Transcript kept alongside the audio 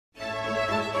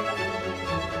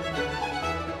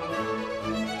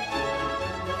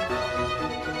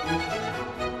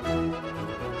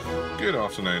Good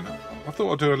afternoon. I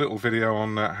thought I'd do a little video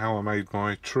on how I made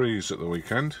my trees at the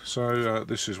weekend. So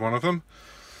this is one of them,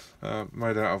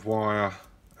 made out of wire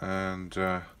and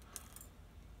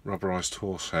rubberised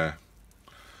horsehair.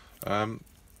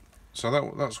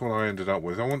 So that's what I ended up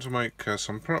with. I want to make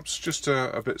some perhaps just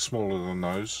a bit smaller than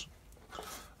those,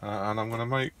 and I'm going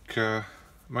to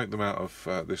make them out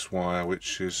of this wire,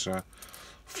 which is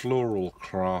floral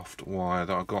craft wire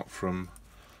that I got from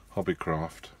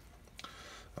Hobbycraft.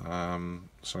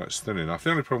 So it's thin enough. The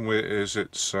only problem with it is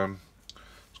it's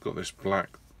got this black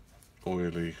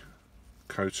oily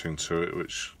coating to it,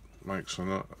 which makes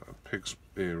a pig's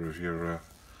ear of your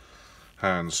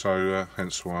hands, so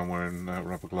hence why I'm wearing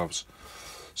rubber gloves.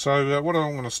 So what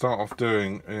I'm going to start off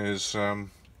doing is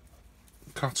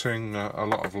cutting a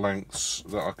lot of lengths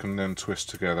that I can then twist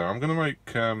together. I'm going to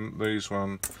make these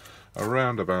one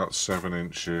around about 7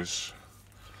 inches,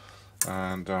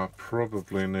 and I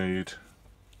probably need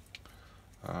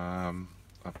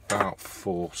about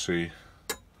 40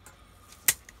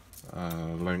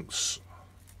 lengths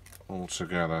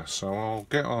altogether. So I'll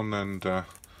get on and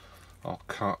I'll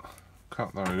cut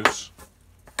those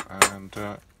and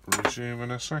resume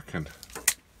in a second.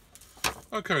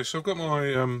 Okay, so I've got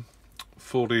my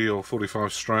 40 or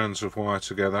 45 strands of wire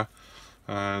together,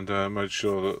 and made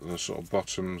sure that the sort of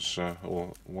bottoms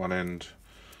or one end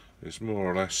is more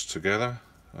or less together,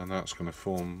 and that's going to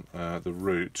form the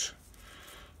root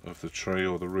of the tree,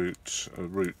 or the roots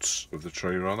of the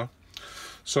tree rather.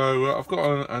 So I've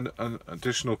got an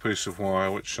additional piece of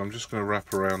wire which I'm just going to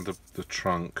wrap around the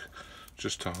trunk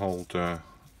just to hold them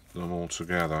all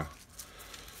together.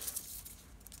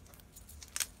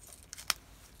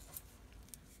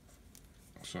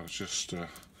 So it's just sort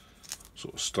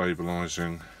of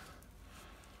stabilising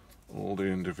all the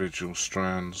individual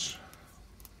strands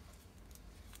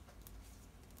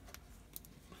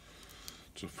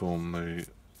to form the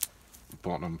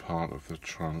bottom part of the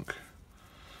trunk,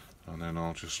 and then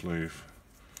I'll just leave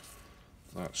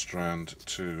that strand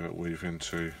to weave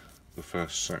into the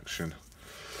first section.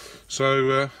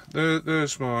 So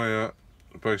there's my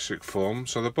basic form.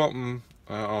 So the bottom,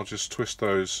 I'll just twist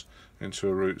those into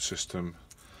a root system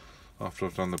after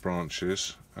I've done the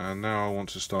branches, and now I want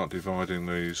to start dividing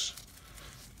these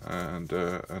and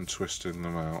twisting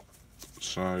them out.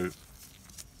 So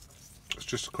it's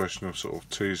just a question of sort of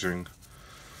teasing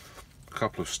a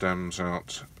couple of stems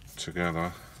out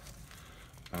together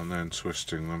and then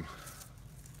twisting them.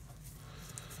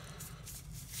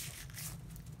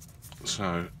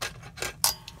 So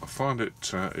I find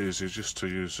it easy just to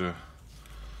use a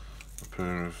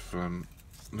pair of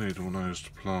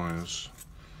needle-nosed pliers,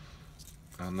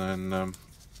 and then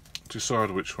decide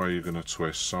which way you're going to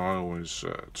twist. So I always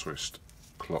twist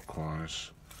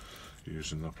clockwise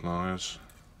using the pliers.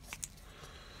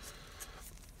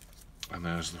 And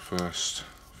there's the first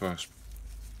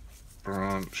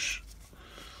branch,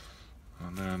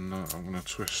 and then I'm going to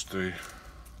twist the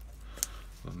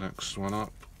next one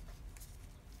up.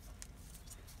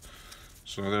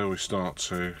 So there we start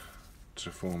to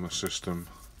form a system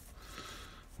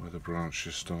where the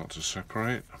branches start to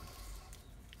separate.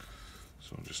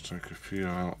 So I'll just take a few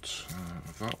out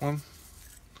of that one.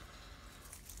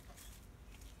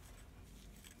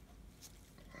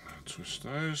 And twist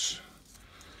those.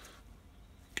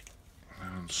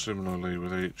 And similarly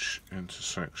with each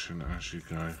intersection as you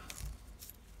go.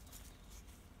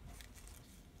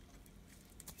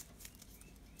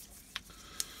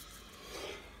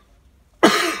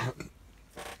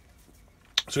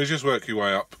 So you just work your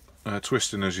way up,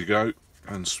 twisting as you go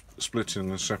and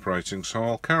splitting and separating. So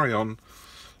I'll carry on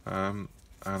and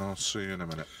I'll see you in a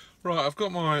minute. Right, I've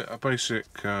got my basic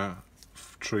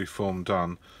tree form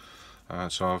done.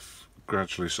 So I've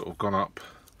gradually sort of gone up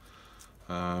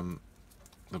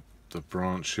the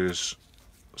branches,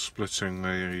 splitting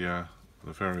the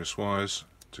various wires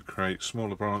to create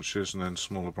smaller branches and then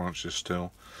smaller branches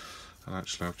still. And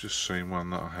actually I've just seen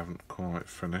one that I haven't quite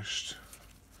finished.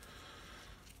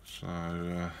 So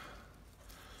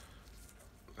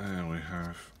there we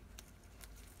have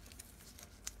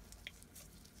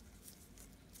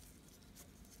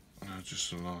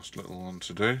just the last little one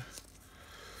to do.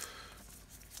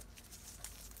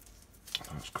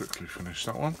 Let's quickly finish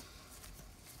that one.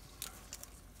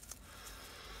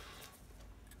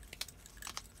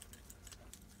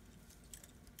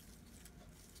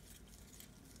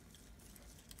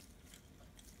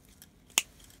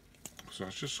 So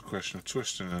it's just a question of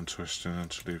twisting and twisting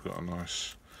until you've got a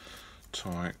nice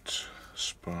tight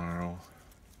spiral.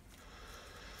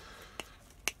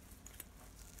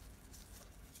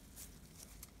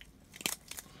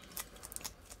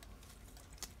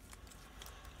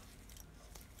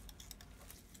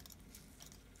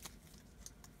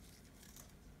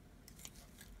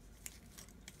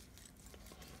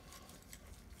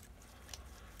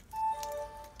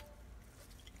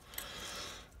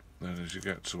 then as you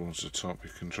get towards the top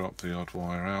you can drop the odd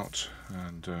wire out,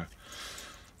 and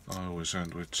I always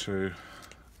end with 2,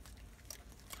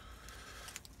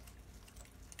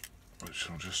 which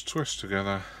I'll just twist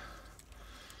together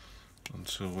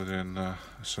until within a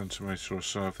centimetre or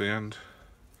so of the end.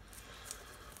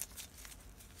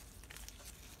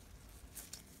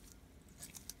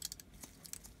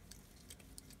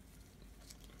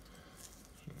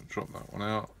 So drop that one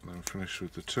out and then finish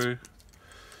with the 2.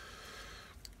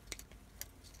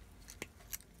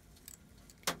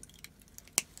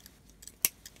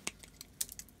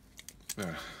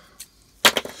 There.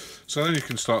 So then you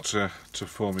can start to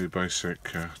form your basic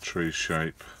tree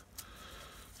shape.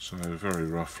 So very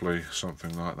roughly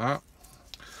something like that.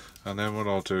 And then what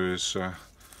I'll do is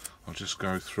I'll just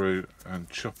go through and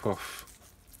chop off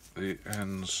the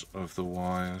ends of the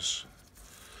wires.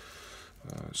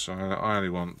 So I only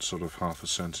want sort of half a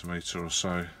centimetre or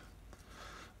so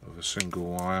of a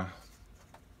single wire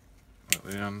at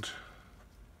the end.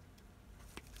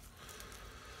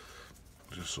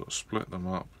 Just sort of split them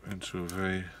up into a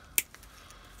V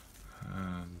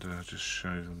and just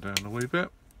shave them down a wee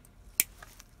bit.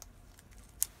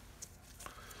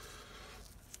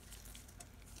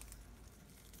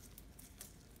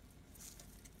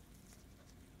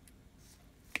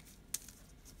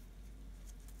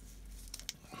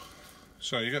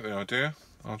 So you get the idea.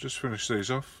 I'll just finish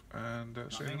these off and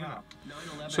see you in a minute.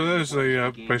 So there's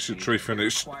the basic tree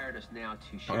finish. You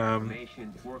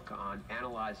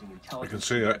can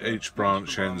see that each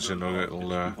branch ends in a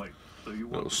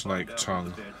little snake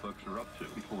tongue.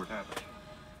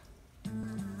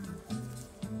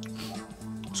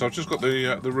 So I've just got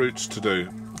the roots to do.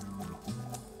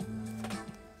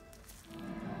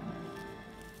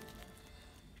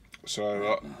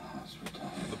 So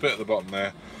the bit at the bottom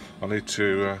there, I need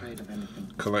to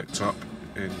collect up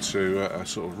into a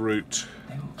sort of root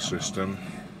system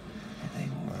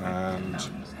and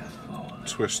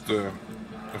twist a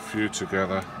few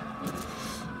together,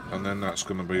 and then that's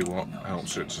going to be what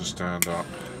helps it to stand up.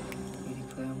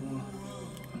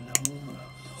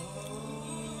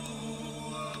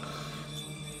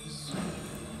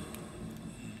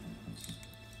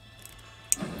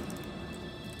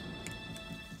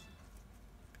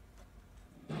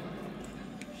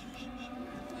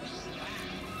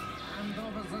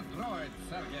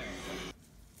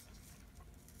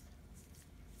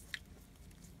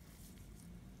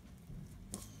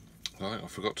 I think I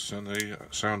forgot to turn the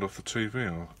sound off the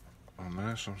TV on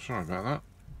there, so I'm sorry about that.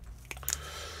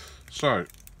 So,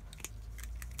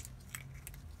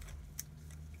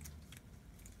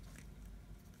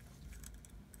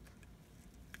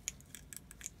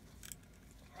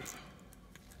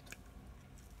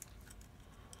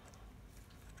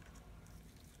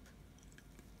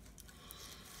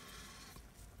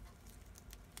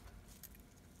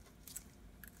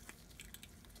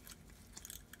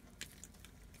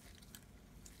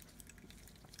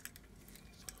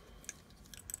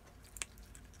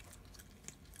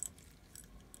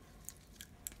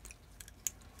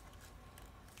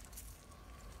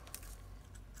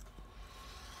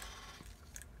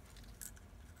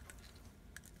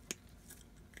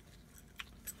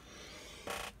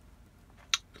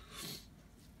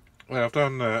 well, I've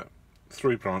done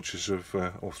 3 branches of,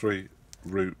 or 3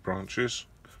 root branches,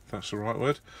 if that's the right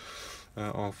word.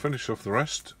 I'll finish off the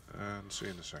rest and see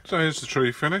you in a second. So here's the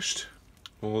tree finished,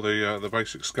 or the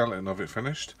basic skeleton of it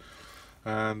finished,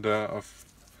 and I've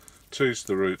teased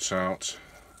the roots out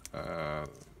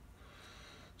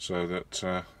so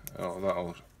that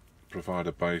that'll provide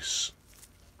a base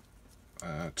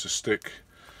to stick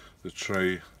the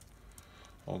tree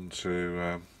onto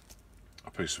a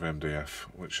piece of MDF,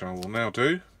 which I will now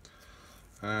do,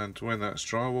 and when that's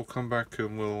dry we'll come back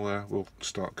and we'll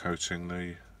start coating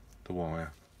the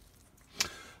wire.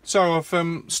 So I've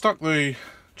stuck the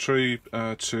tree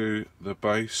to the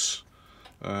base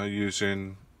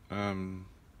using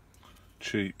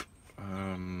cheap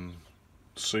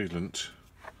sealant.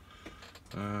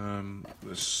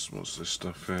 What's this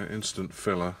stuff here? Instant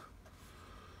filler.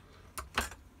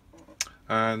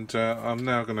 And I'm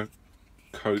now going to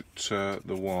coat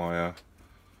the wire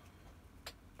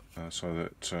so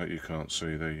that you can't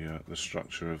see the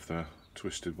structure of the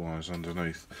twisted wires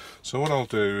underneath. So what I'll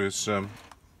do is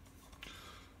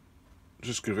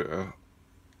just give it a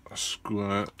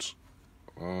squirt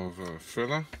of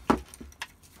filler,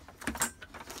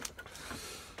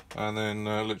 and then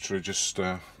literally just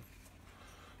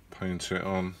paint it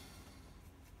on.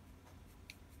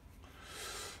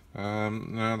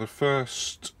 Now the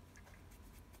first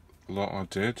lot I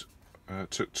did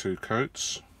took 2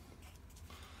 coats,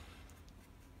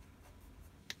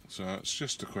 So it's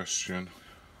just a question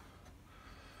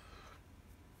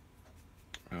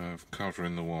of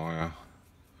covering the wire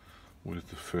with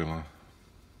the filler.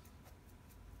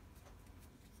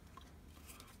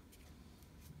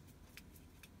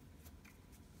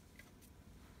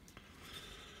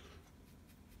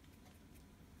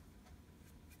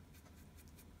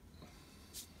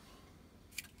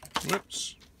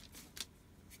 Whoops.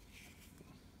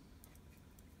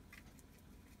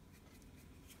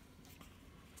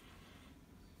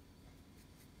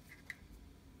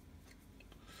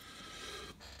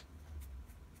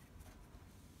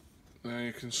 Now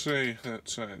you can see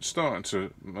that it's starting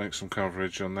to make some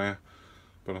coverage on there,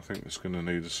 but I think it's going to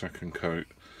need a second coat.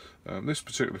 This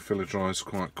particular filler dries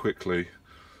quite quickly,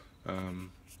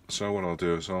 so what I'll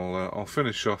do is I'll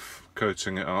finish off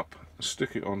coating it up,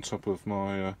 stick it on top of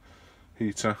my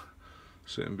heater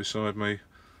sitting beside me,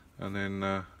 and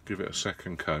then give it a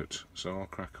second coat. So I'll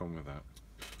crack on with that.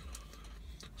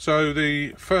 So the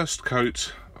first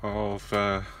coat of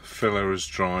filler is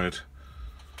dried,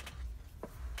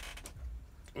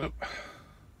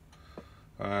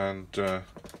 and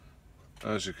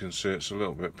as you can see, it's a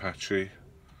little bit patchy.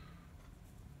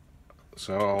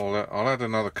 So I'll add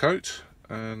another coat,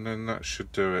 and then that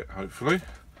should do it, hopefully.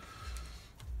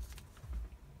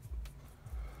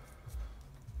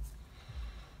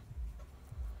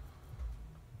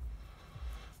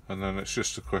 And then it's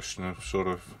just a question of sort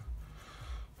of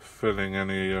filling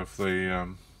any of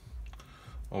the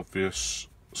obvious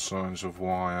signs of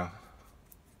wire.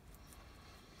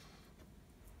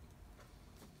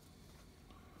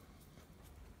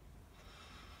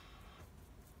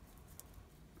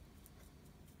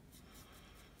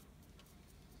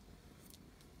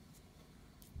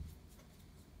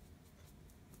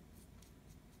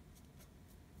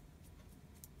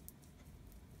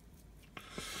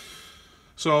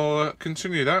 So I'll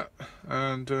continue that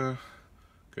and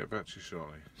get back to you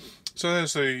shortly. So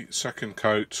there's the second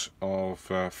coat of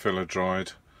filler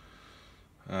dried.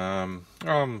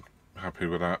 I'm happy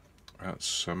with that.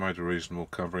 That's made a reasonable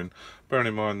covering. Bearing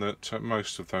in mind that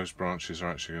most of those branches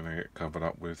are actually going to get covered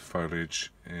up with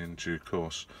foliage in due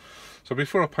course. So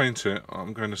before I paint it,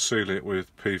 I'm going to seal it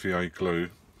with PVA glue.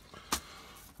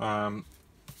 So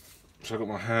I've got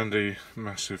my handy,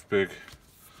 massive, big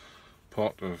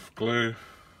pot of glue,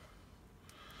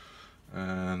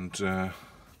 and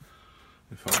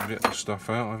if I can get the stuff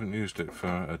out, I haven't used it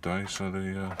for a day, so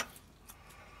the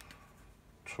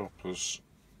toppers.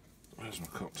 Where's my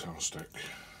cocktail stick?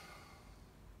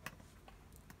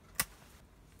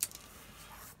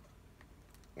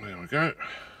 There we go.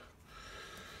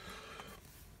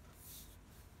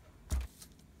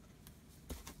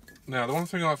 Now, the one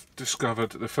thing I've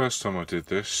discovered the first time I did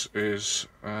this is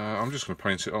I'm just going to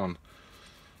paint it on.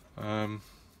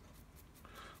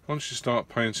 Once you start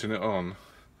painting it on,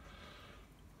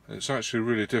 it's actually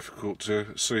really difficult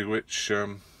to see which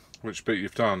bit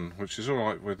you've done, which is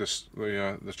alright with this,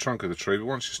 the trunk of the tree, but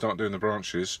once you start doing the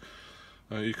branches,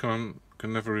 you can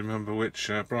never remember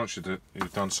which branch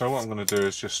you've done. So what I'm going to do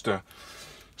is just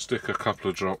stick a couple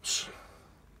of drops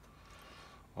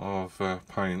of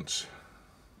paint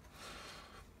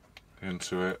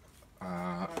into it,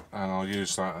 and I'll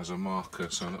use that as a marker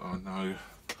so that I know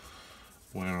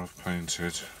where I've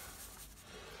painted.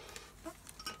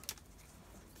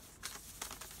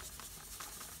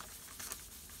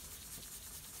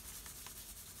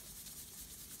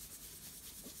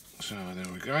 So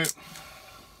there we go.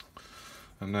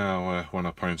 And now when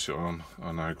I paint it on,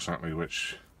 I know exactly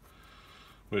which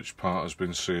part has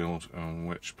been sealed and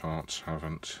which parts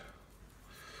haven't.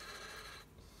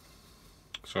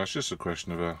 So it's just a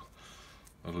question of a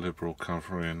liberal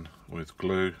covering with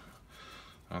glue,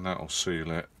 and that'll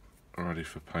seal it ready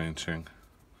for painting.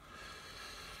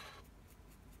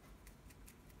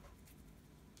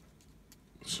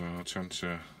 So I tend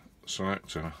to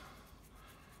select a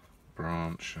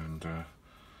branch and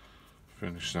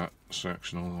finish that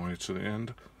section all the way to the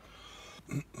end.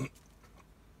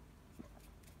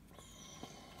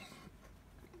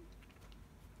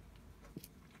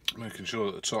 Making sure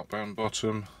that the top and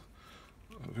bottom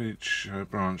of each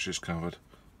branch is covered.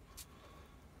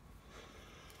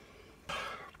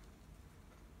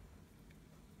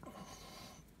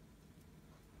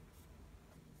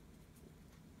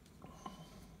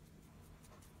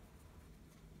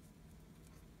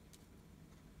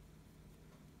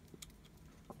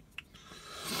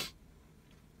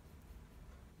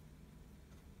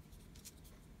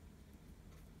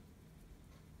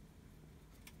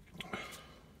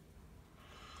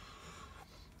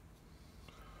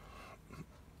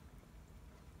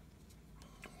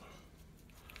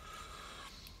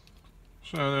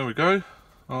 So there we go,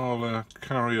 I'll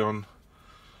carry on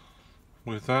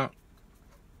with that,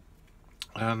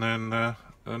 and then the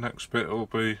next bit will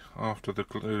be after the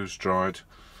glue's dried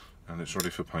and it's ready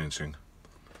for painting.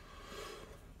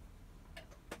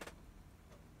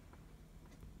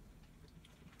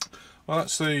 Well,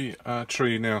 that's the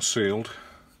tree now sealed.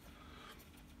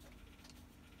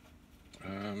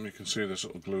 You can see the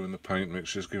sort of glue and the paint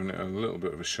mixture is giving it a little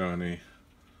bit of a shiny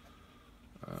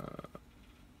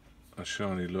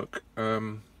look,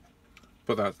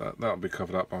 but that'll be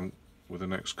covered up with the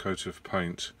next coat of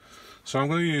paint. So I'm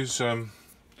going to use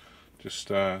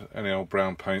just any old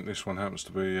brown paint. This one happens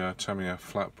to be Tamiya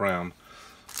flat brown,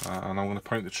 and I'm going to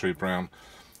paint the tree brown.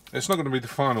 It's not going to be the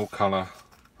final colour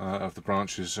of the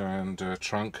branches and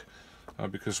trunk,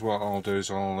 because what I'll do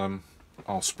is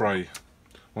I'll spray.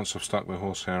 Once I've stuck the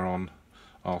horsehair on,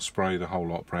 I'll spray the whole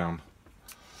lot brown,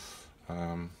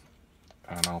 and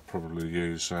I'll probably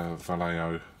use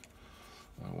Vallejo,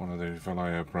 one of the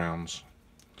Vallejo browns.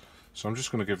 So I'm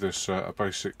just going to give this a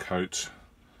basic coat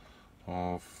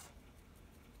of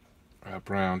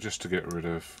brown, just to get rid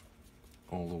of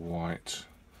all the white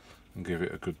and give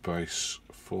it a good base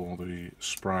for the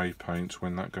spray paint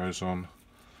when that goes on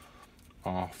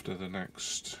after the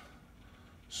next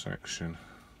section.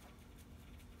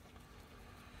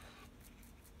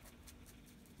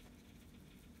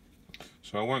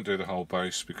 So I won't do the whole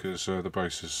base, because the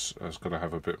base has got to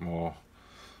have a bit more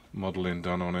modelling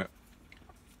done on it.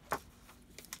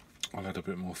 I'll add a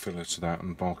bit more filler to that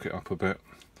and bulk it up a bit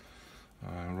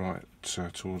right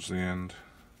towards the end.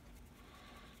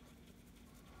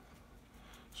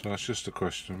 So that's just a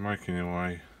question of making your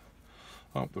way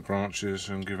up the branches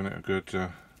and giving it a good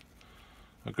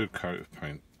coat of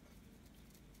paint.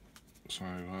 So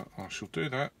I shall do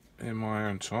that in my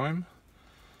own time,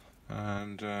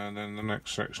 and then the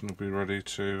next section will be ready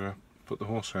to put the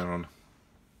horsehair on.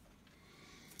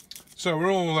 So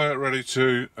we're all ready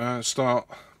to start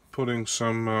putting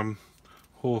some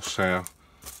horsehair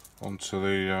onto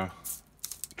the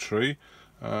tree.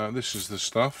 This is the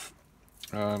stuff.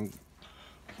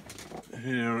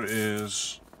 Here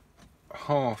is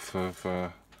half of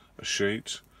a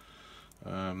sheet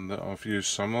that I've used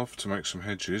some of to make some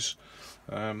hedges,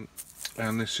 and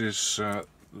this is the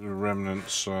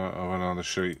remnants of another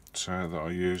sheet that I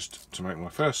used to make my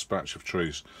first batch of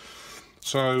trees.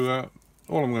 So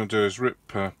all I'm going to do is rip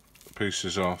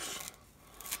pieces off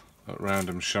at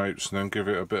random shapes and then give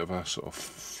it a bit of a sort of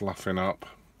fluffing up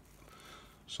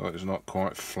so it's not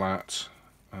quite flat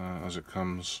as it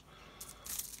comes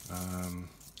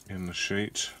in the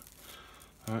sheet.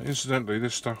 Incidentally,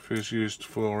 this stuff is used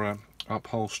for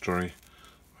upholstery,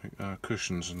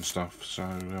 cushions and stuff, so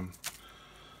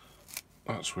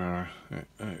that's where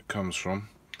it comes from.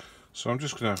 So I'm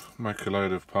just going to make a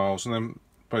load of piles, and then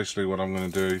basically what I'm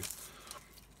going to do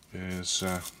is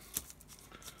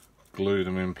glue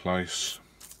them in place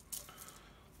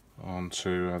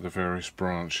onto the various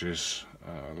branches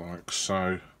like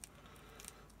so.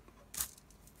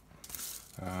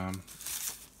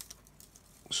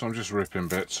 So I'm just ripping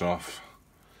bits off,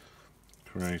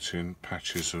 creating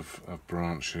patches of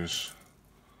branches.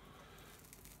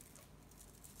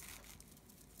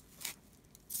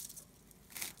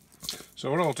 So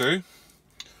what I'll do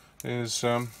is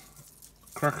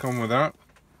crack on with that,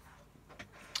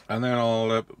 and then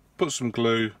I'll put some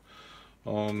glue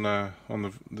on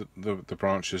the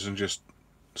branches and just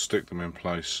stick them in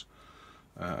place,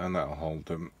 and that'll hold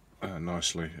them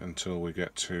nicely until we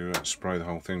get to spray the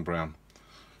whole thing brown.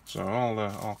 So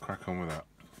I'll crack on with that.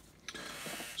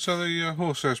 So the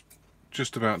horsehair's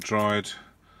just about dried,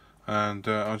 and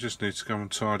I just need to go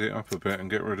and tidy it up a bit and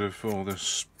get rid of all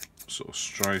this sort of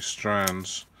stray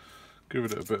strands, give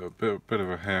it a bit of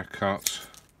a haircut,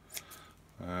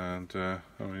 and I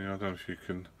mean, I don't know if you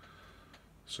can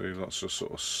see lots of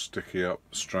sort of sticky up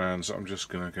strands that I'm just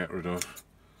going to get rid of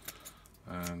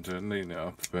and neaten it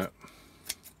up a bit.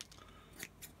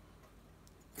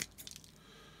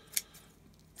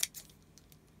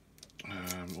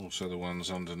 Also the ones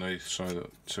underneath,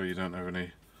 so you don't have any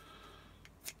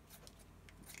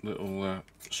little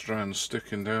strands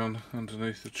sticking down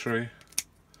underneath the tree,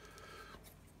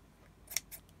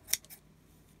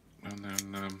 and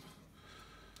then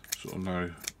sort of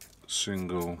no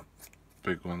single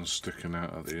big ones sticking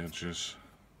out at the edges.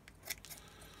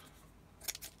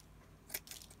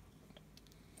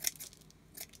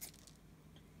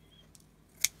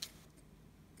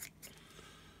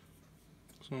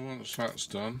 So once that's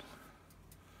done,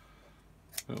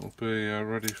 it'll be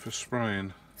ready for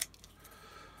spraying.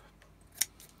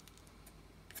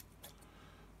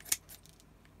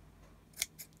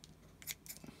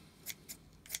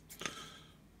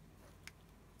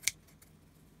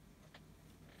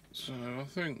 So I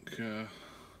think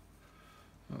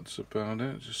that's about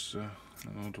it, just an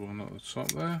odd one at the top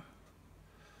there.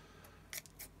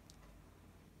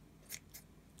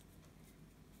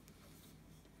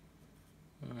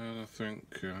 And I think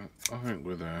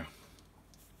we're there.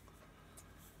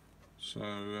 So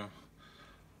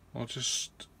I'll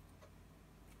just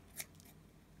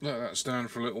let that stand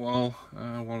for a little while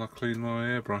I clean my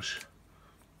airbrush.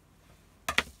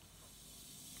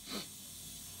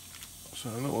 So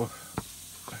a little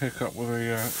hiccup with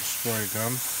the spray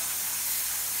gun.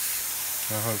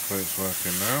 So hopefully it's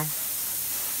working now.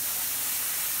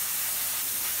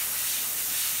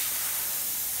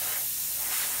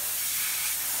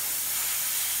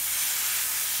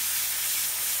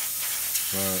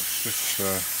 So it's just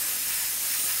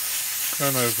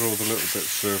going over all the little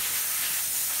bits of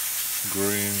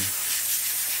green,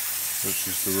 which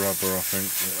is the rubber I think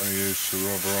that they use to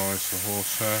rubberise the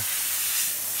horsehair.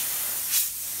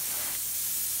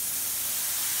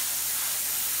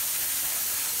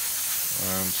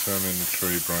 And turning the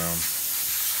tree brown.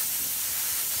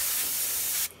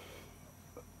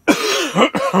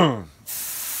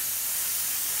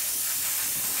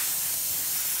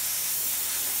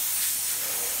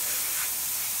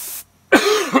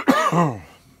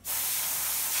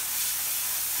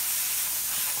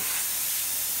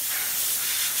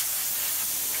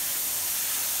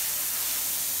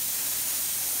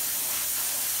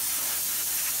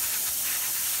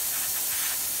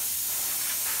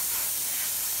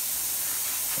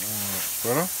 That's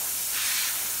better.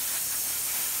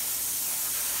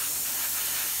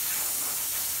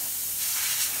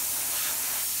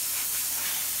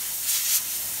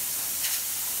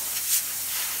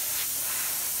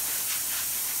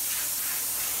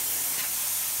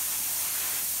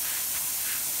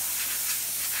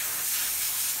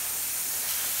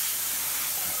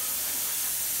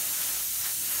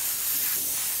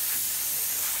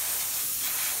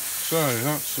 So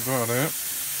that's about it.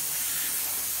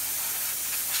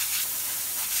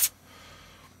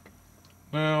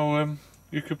 Now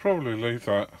you could probably leave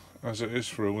that as it is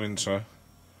for a winter.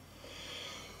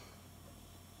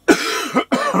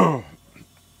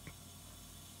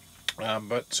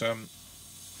 But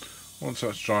once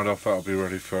that's dried off, that'll be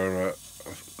ready for a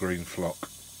green flock.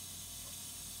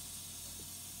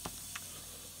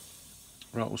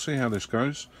 Right, we'll see how this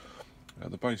goes.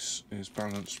 The base is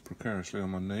balanced precariously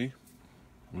on my knee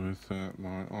with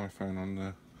my iPhone on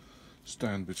the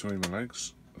stand between my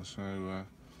legs, so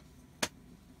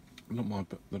not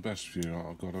the best view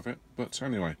I've got of it, but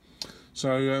anyway.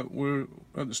 So we're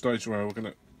at the stage where we're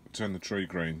going to turn the tree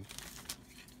green.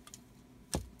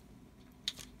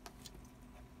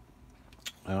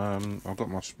 I've got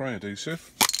my spray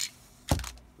adhesive.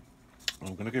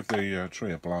 I'm going to give the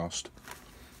tree a blast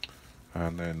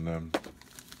and then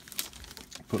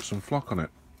put some flock on it.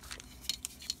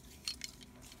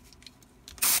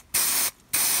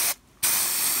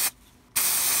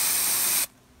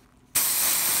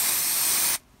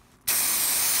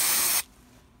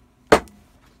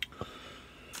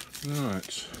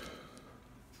 Right.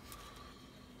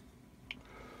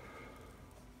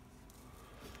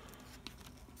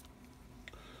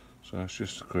 So it's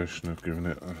just a question of giving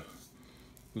it a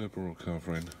liberal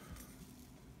covering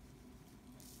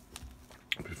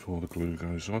before the glue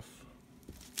goes off.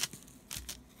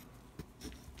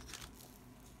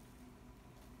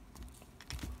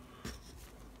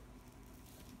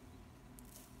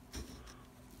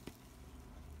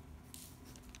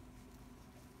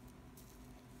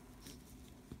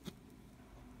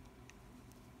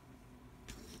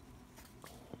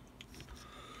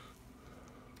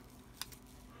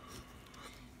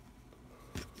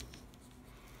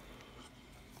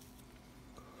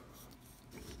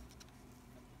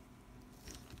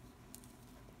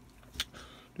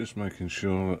 Just making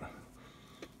sure that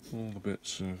all the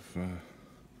bits of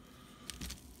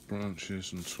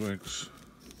branches and twigs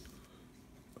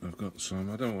have got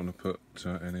some. I don't want to put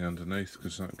any underneath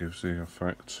because that gives the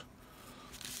effect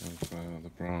of the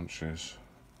branches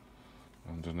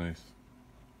underneath.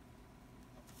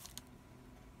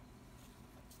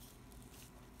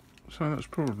 So that's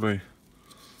probably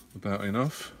about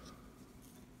enough.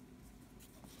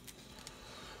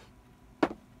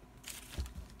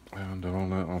 And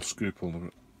I'll scoop all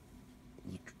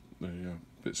the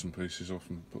bits and pieces off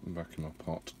and put them back in my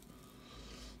pot.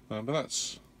 But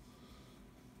that's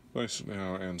basically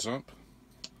how it ends up.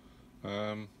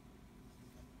 So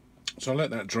I'll let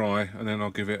that dry and then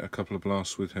I'll give it a couple of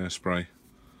blasts with hairspray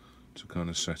to kind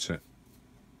of set it.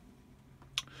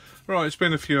 Right, it's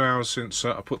been a few hours since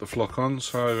I put the flock on,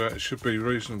 so it should be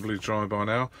reasonably dry by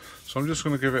now. So I'm just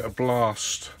going to give it a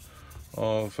blast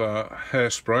of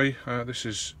hairspray. This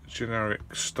is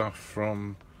generic stuff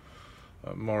from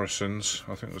Morrison's.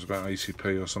 I think it was about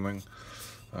 80p or something.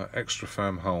 Extra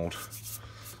firm hold.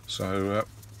 So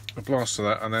a blast of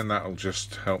that, and then that'll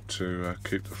just help to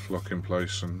keep the flock in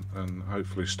place and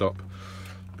hopefully stop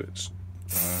bits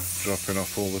dropping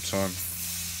off all the time.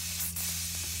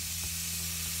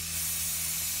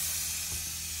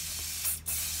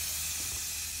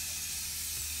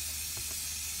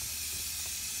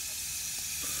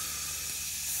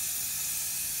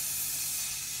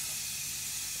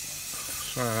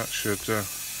 So that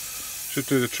should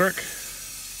do the trick.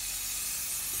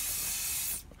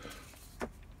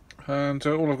 And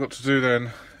all I've got to do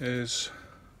then is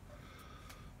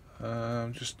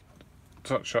just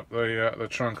touch up the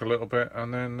trunk a little bit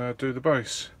and then do the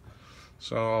base.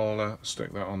 So I'll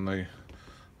stick that on the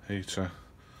heater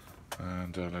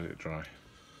and let it dry.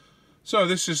 So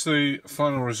this is the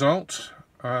final result.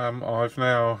 I've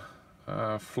now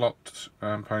flocked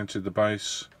and painted the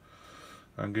base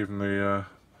and given the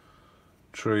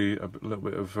tree a little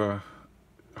bit of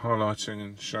highlighting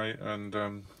and shade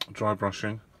and dry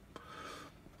brushing.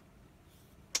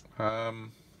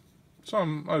 So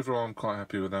overall I'm quite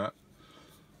happy with that.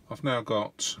 I've now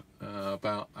got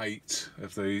about 8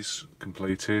 of these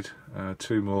completed,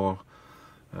 2 more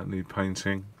need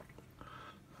painting,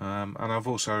 and I've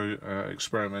also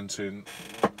experimenting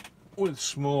with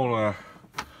smaller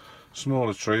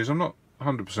trees. I'm not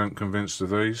 100% convinced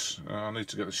of these. I need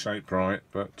to get the shape right,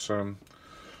 but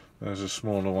there's a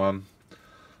smaller one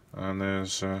and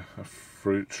there's a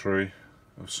fruit tree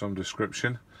of some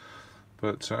description.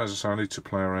 But as I say, I need to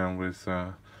play around with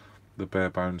the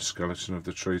bare bones skeleton of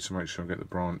the tree to make sure I get the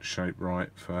branch shape right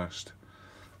first.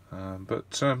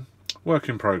 But work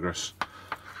in progress.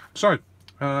 So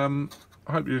I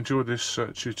hope you enjoyed this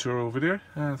tutorial video,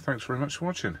 and thanks very much for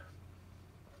watching.